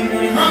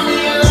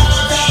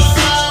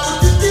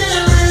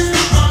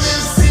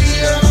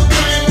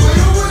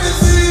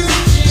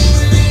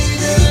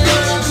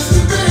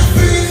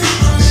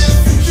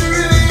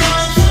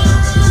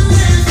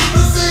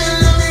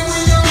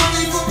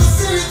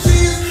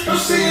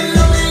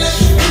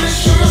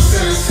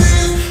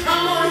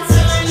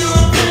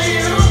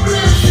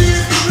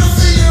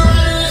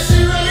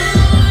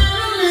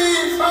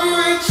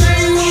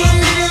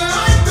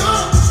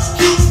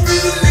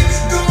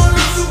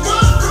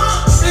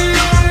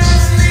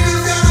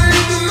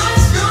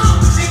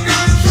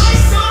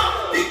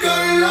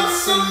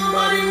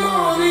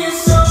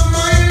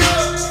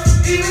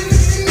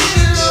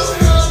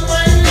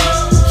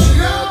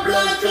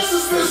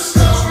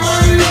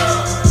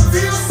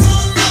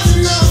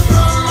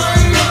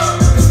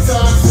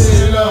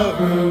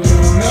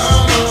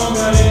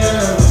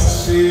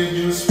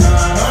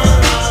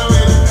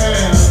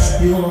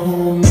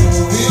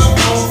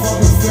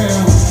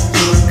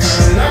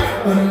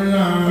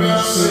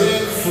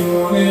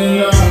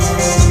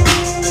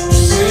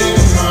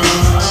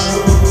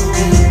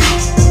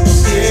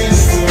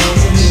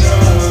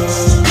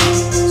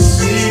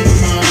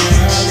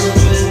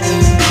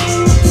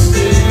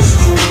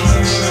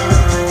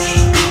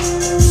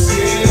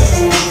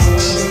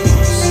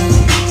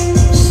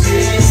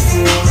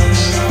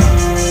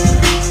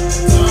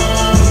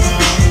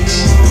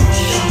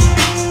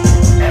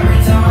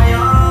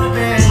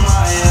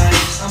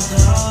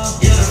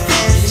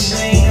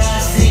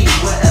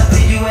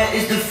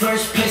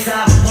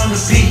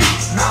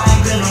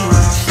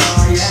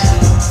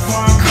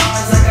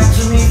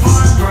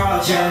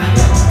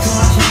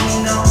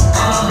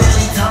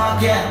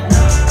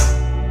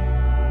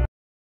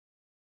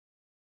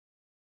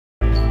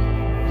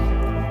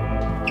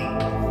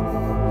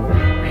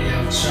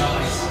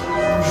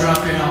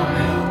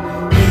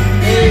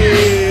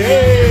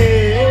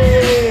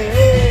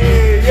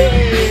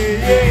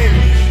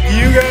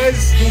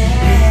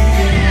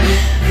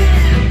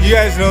 You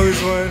guys know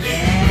this one.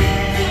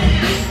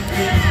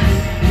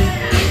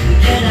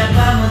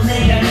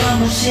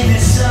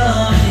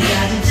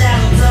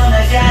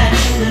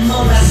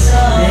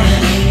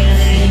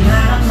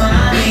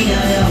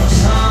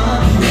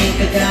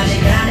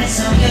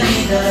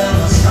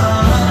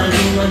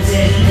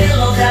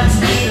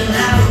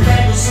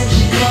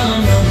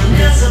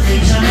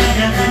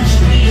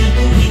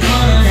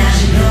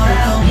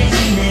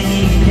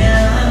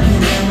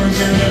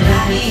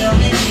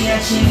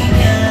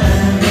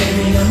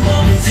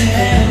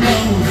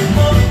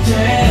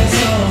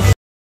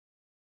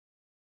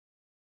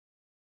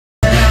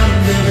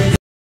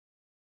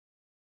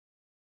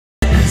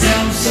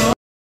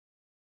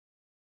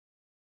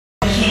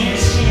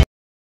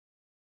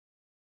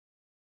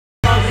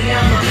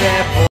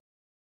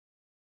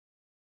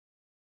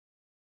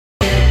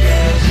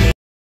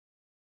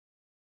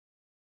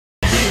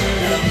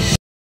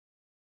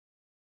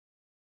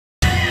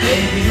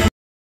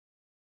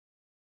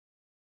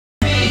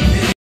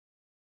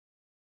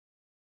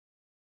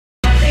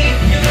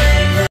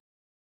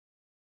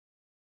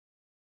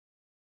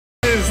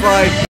 It's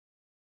like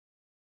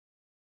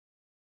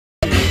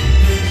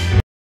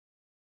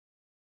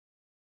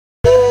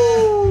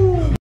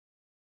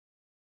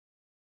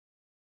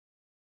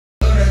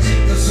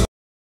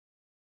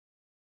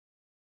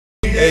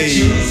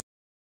hey.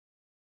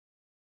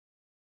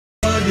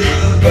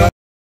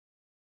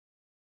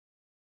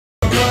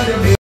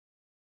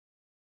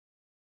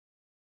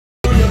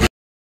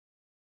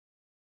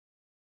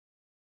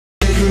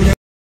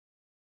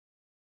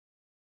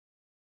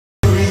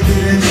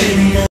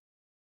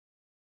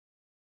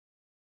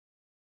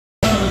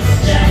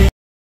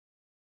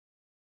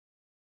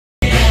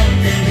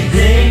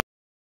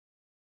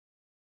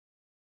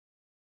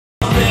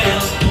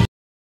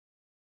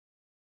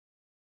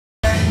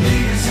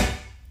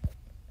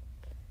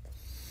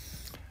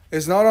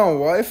 It's not on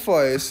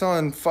Wi-Fi, it's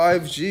on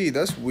 5G.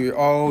 That's weird.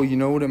 Oh, you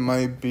know what it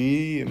might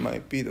be? It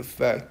might be the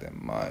fact that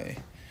my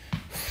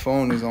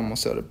phone is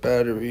almost out of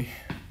battery.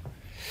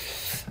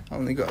 I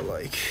only got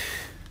like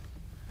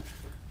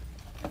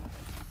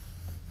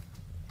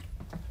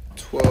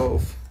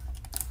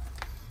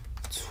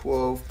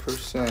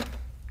 12%.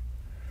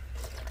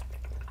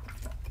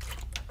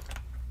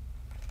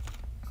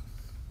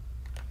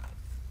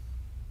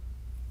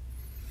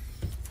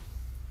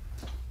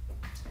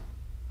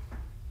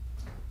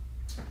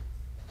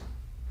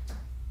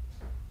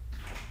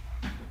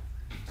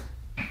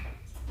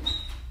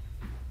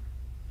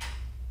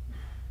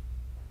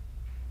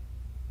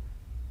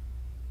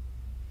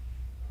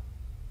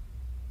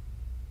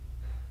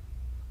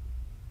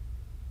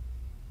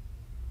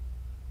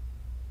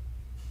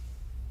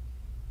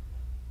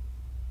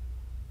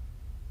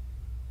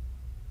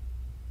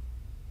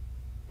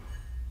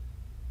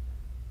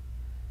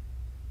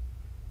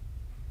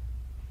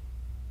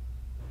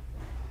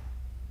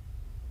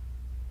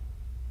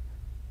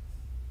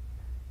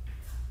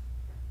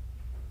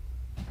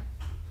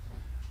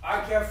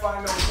 I can't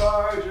find no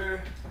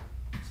charger.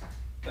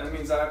 That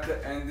means I have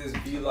to end this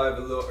Vlive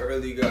a little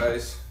early,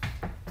 guys.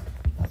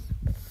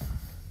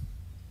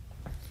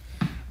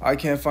 I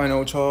can't find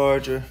no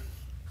charger.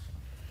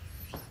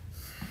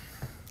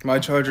 My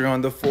charger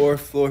on the 4th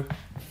floor.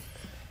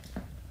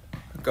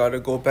 I gotta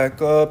go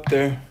back up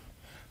there.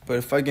 But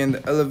if I get in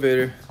the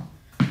elevator,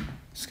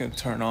 it's gonna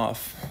turn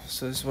off.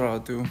 So this is what I'll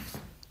do.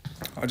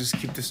 I'll just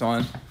keep this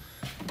on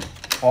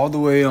all the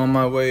way on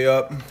my way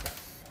up.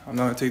 I'm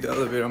not gonna take the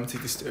elevator, I'm gonna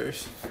take the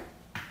stairs.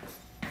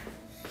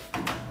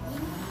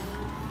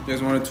 You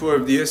guys want a tour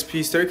of the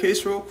SP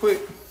staircase real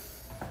quick?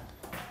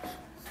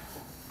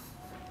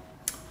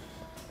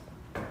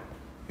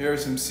 Here are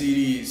some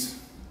CDs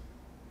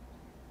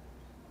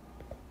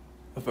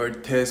of our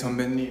Tez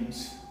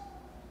Homenims.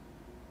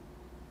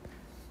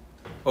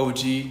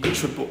 OG,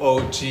 triple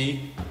OG,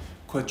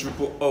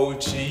 quadruple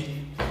OG.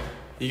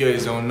 You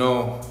guys don't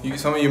know.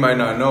 Some of you might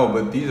not know,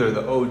 but these are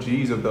the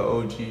OGs of the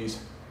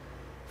OGs.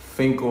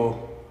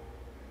 Finkel,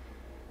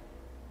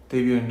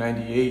 debuted in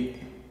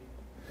 '98.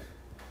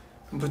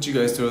 I'll put you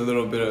guys through a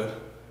little bit of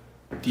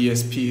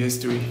DSP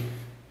history.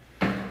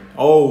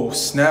 Oh,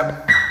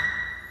 snap.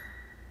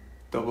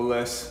 Double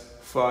S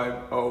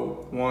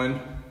 501.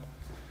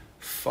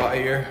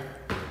 Fire.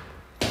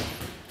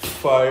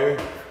 Fire.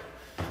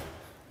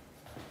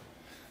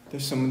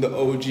 There's some of the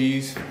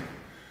OGs.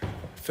 I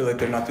feel like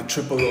they're not the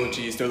triple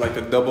OGs, they're like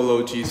the double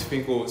OGs.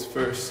 Finkel was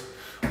first.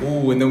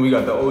 Ooh, and then we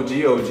got the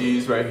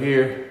OGs right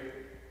here.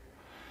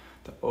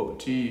 The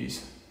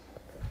OGs.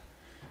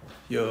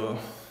 Yo.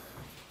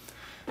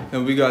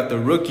 Then we got the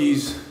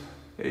rookies.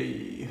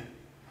 Hey.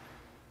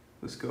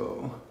 Let's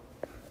go.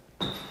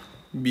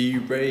 Be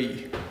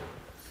Ray.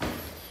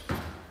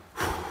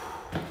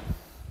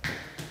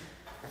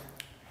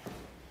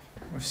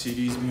 More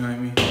CDs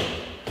behind me.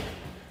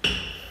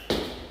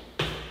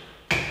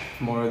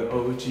 More of the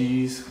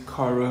OGs.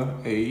 Kara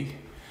A.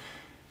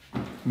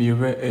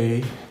 Mira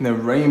A. And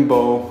then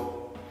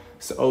Rainbow.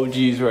 It's the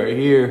OGs right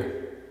here.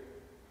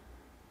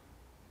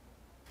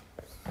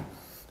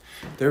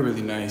 They're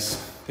really nice.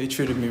 They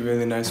treated me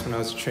really nice when I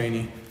was a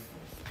trainee.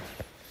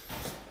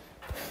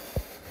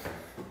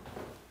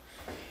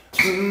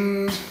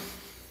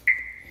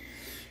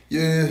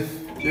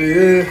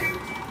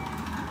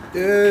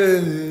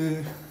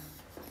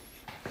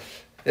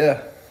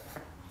 Yeah,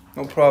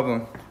 no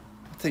problem.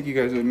 I'll take you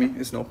guys with me,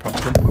 it's no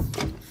problem.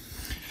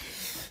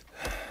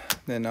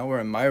 Then now we're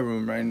in my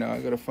room right now. I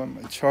gotta find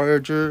my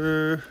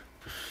charger.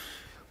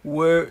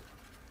 Where did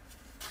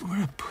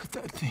I put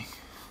that thing?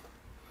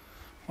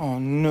 Oh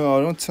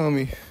no, don't tell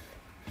me.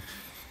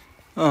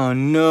 Oh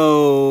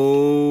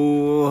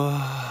no.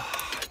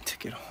 I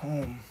took it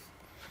home.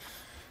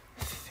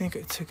 I think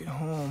I took it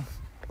home.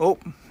 Oh,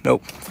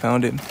 nope.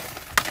 Found it.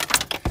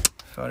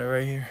 Found it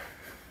right here.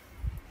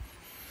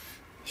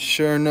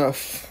 Sure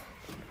enough.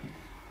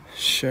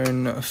 Sure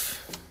enough.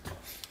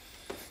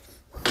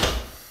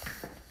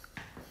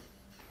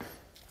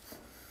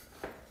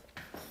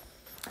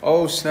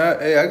 Oh snap.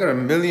 Hey, I got a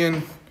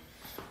million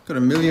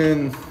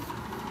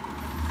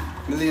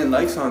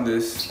likes on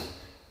this.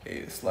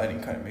 Hey, this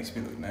lighting kind of makes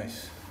me look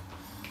nice.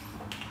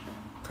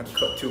 Kind of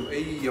cut too.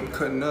 Hey, I'm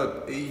cutting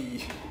up.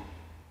 Hey,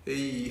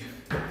 hey,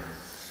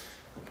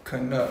 I'm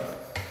cutting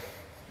up.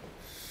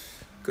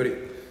 Got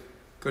it,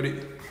 got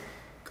it,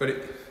 got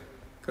it,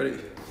 got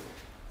it,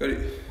 got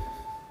it.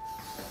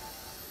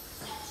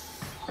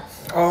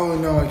 Oh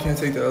no, I can't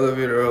take the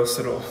elevator or else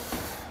it'll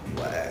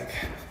lag.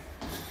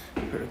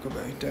 Better go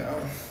back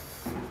down.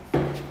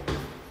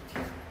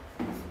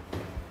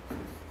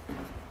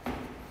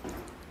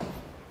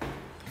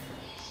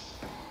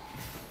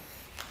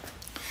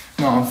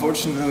 No,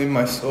 unfortunately,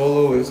 my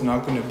solo is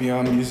not going to be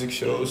on music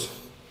shows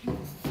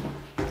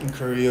in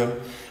Korea,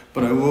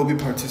 but I will be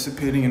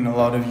participating in a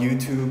lot of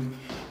YouTube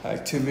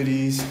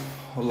activities,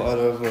 a lot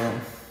of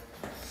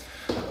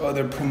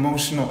other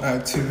promotional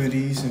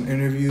activities and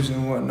interviews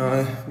and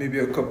whatnot. Maybe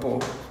a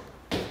couple.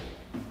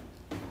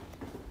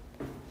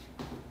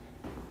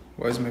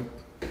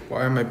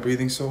 Why am I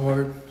breathing so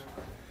hard?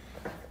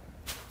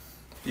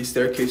 These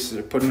staircases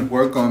are putting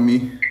work on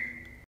me.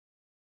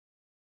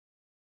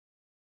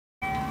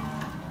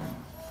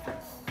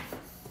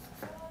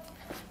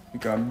 We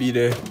got B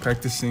there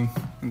practicing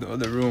in the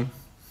other room.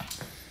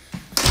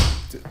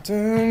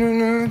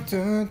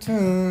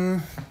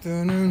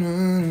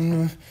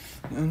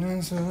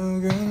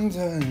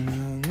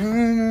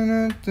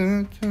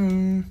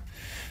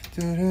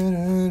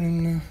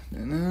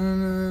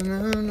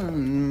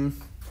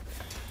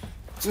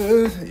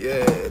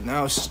 Yeah,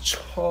 now it's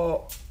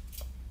chop.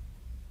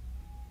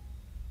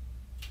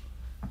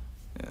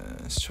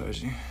 Yeah, it's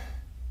charging.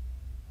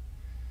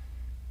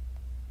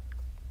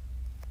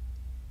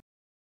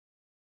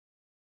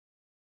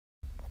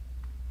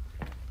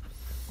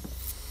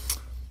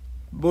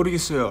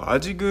 모르겠어요.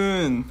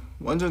 아직은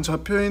완전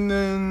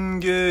잡혀있는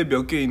게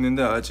몇 개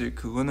있는데 아직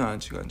그거는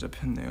아직 안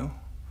잡혔네요.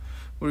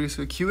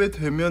 모르겠어요. 기회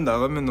되면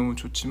나가면 너무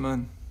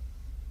좋지만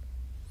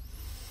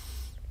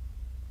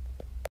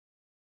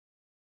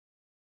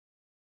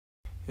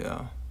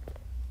yeah.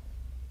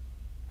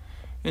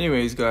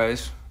 Anyways,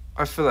 guys,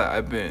 I feel like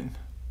I'm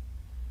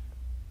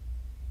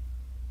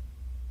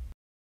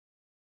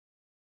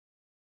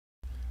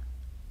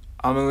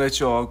gonna let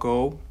you all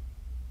go.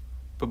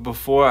 But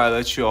before I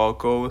let you all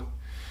go,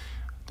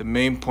 the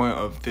main point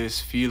of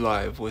this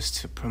Vlive was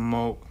to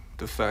promote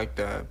the fact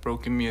that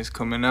Broken Me is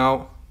coming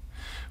out.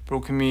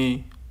 Broken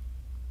Me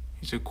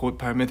이제 곧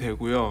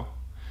발매되고요.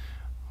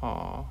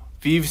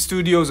 Vlive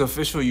Studios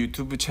official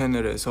유튜브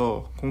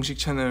채널에서 공식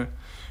채널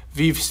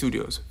Vlive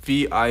Studios,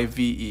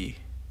 V-I-V-E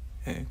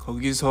네,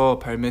 거기서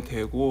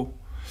발매되고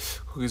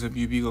거기서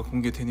뮤비가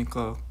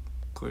공개되니까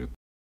그걸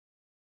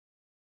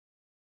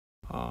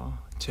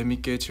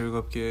재밌게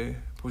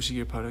즐겁게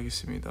보시길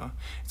바라겠습니다.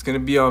 It's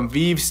gonna be on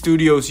Vlive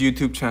Studios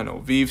YouTube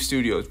channel. Vlive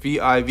Studios,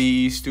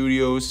 V-I-V-E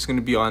Studios. It's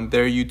gonna be on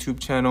their YouTube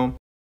channel.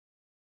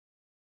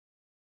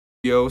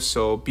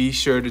 So be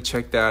sure to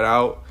check that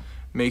out.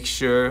 Make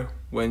sure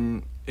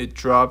when it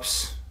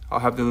drops, I'll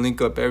have the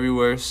link up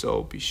everywhere.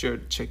 So be sure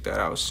to check that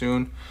out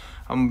soon.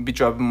 I'm gonna be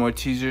dropping more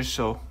teasers.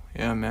 So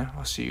yeah, man,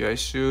 I'll see you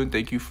guys soon.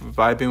 Thank you for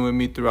vibing with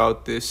me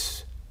throughout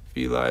this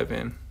Vlive,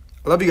 and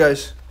I love you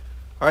guys.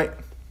 All right,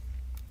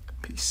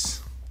 peace.